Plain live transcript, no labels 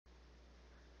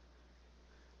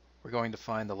we're going to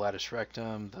find the latus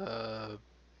rectum, the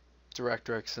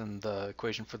directrix, and the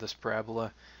equation for this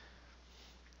parabola.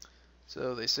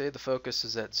 So they say the focus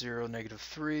is at 0,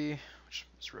 -3, which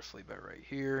is roughly about right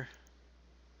here.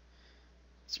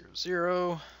 0,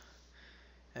 0.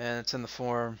 And it's in the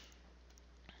form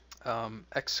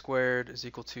x squared is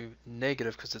equal to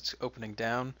negative, because it's opening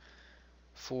down,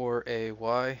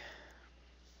 4ay.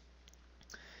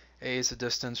 A is the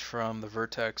distance from the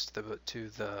vertex to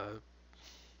the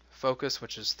focus,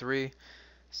 which is 3.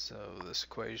 So this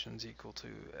equation is equal to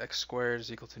x squared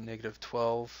is equal to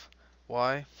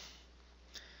 -12y.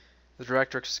 The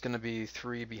directrix is going to be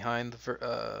 3 behind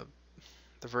the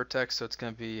vertex, so it's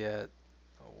going to be at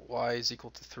y is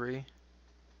equal to 3.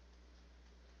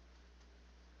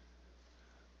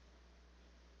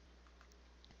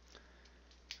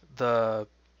 The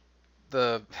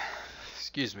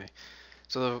excuse me.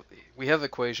 So we have the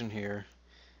equation here,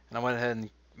 and I went ahead and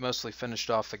mostly finished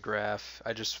off the graph.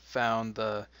 I just found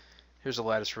here's the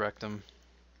latus rectum.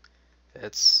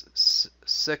 It's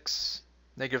 6,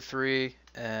 -3,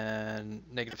 and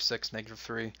 -6,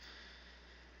 -3.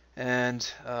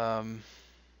 And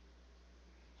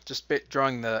just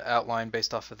drawing the outline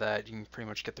based off of that, you can pretty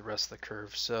much get the rest of the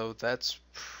curve. So that's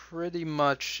pretty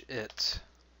much it.